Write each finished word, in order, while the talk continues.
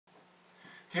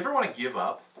Do you ever want to give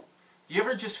up? Do you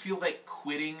ever just feel like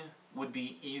quitting would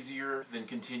be easier than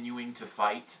continuing to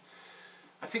fight?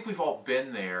 I think we've all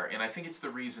been there, and I think it's the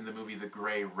reason the movie The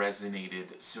Grey resonated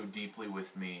so deeply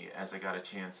with me as I got a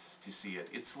chance to see it.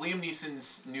 It's Liam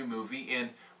Neeson's new movie,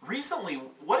 and recently,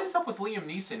 what is up with Liam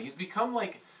Neeson? He's become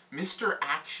like Mr.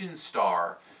 Action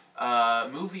Star.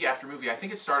 Movie after movie. I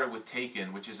think it started with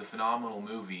Taken, which is a phenomenal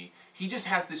movie. He just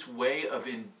has this way of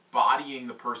embodying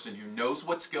the person who knows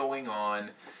what's going on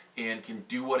and can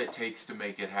do what it takes to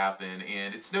make it happen.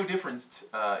 And it's no different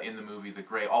in the movie The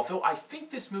Grey. Although I think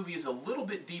this movie is a little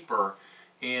bit deeper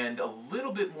and a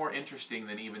little bit more interesting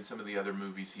than even some of the other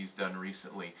movies he's done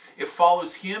recently. It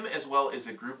follows him as well as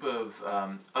a group of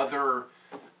other,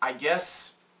 I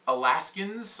guess,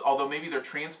 Alaskans, although maybe they're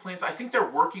transplants. I think they're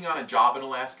working on a job in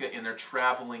Alaska and they're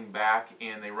traveling back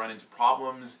and they run into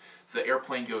problems. The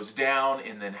airplane goes down,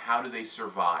 and then how do they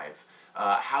survive?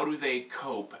 How do they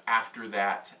cope after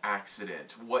that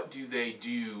accident? What do they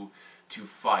do to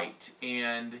fight?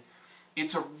 And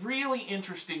it's a really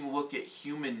interesting look at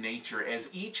human nature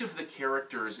as each of the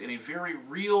characters, in a very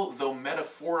real, though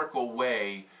metaphorical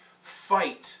way,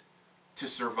 fight to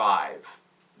survive.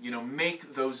 You know,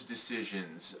 make those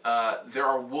decisions. There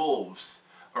are wolves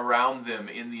around them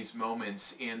in these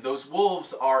moments, and those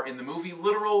wolves are, in the movie,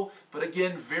 literal, but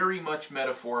again, very much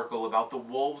metaphorical about the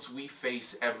wolves we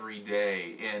face every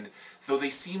day. And though they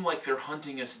seem like they're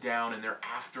hunting us down and they're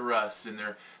after us and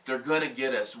they're gonna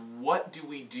get us, what do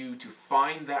we do to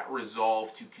find that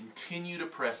resolve to continue to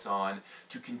press on,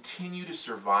 to continue to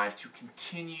survive, to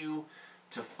continue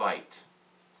to fight?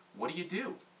 What do you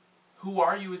do? Who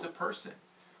are you as a person?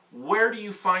 Where do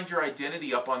you find your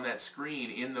identity up on that screen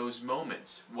in those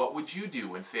moments? What would you do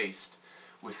when faced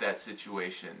with that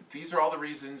situation? These are all the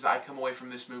reasons I come away from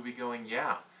this movie going,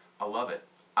 yeah, I love it.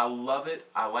 I love it.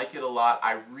 I like it a lot.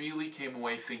 I really came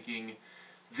away thinking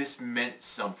this meant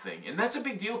something. And that's a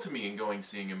big deal to me in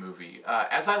seeing a movie.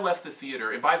 As I left the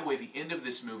theater, and by the way, the end of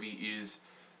this movie is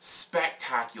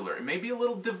spectacular. It may be a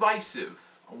little divisive.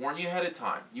 I'll warn you ahead of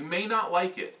time. You may not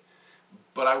like it.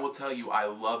 But I will tell you, I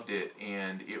loved it,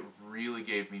 and it really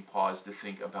gave me pause to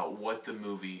think about what the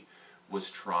movie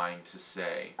was trying to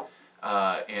say.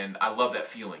 And I love that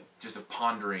feeling, just of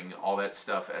pondering all that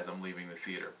stuff as I'm leaving the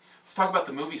theater. Let's talk about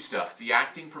the movie stuff. The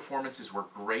acting performances were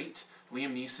great.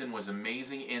 Liam Neeson was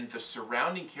amazing, and the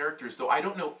surrounding characters, though I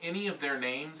don't know any of their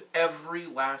names, every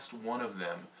last one of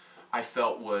them I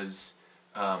felt was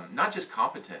not just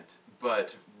competent,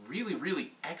 but really,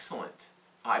 really excellent.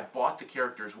 I bought the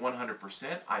characters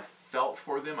 100%. I felt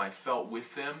for them. I felt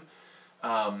with them.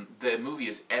 The movie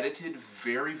is edited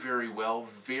very, very well,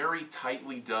 very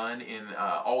tightly done, and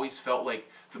always felt like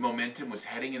the momentum was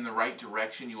heading in the right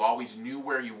direction. You always knew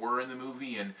where you were in the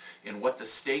movie and what the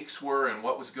stakes were and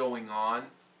what was going on.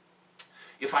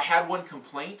 If I had one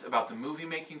complaint about the movie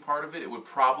making part of it, it would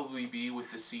probably be with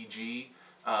the CG.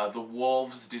 The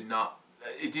wolves did not,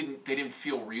 they didn't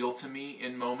feel real to me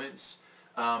in moments.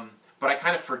 But I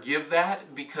kind of forgive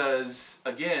that because,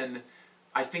 again,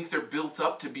 I think they're built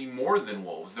up to be more than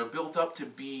wolves. They're built up to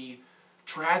be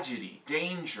tragedy,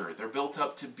 danger. They're built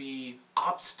up to be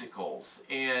obstacles,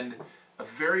 and a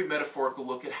very metaphorical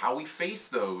look at how we face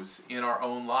those in our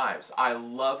own lives. I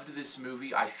loved this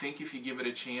movie. I think if you give it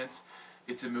a chance,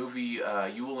 it's a movie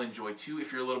you will enjoy too.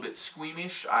 If you're a little bit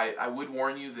squeamish, I would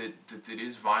warn you that it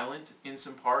is violent in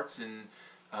some parts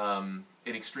and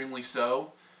extremely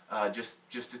so.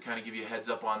 Just to kind of give you a heads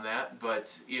up on that.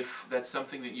 But if that's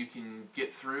something that you can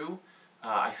get through,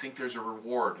 I think there's a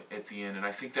reward at the end. And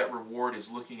I think that reward is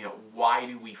looking at why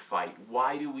do we fight?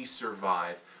 Why do we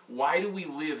survive? Why do we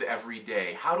live every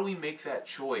day? How do we make that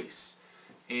choice?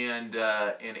 And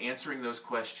answering those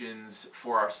questions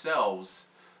for ourselves,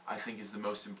 I think, is the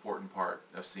most important part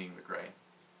of seeing The Grey.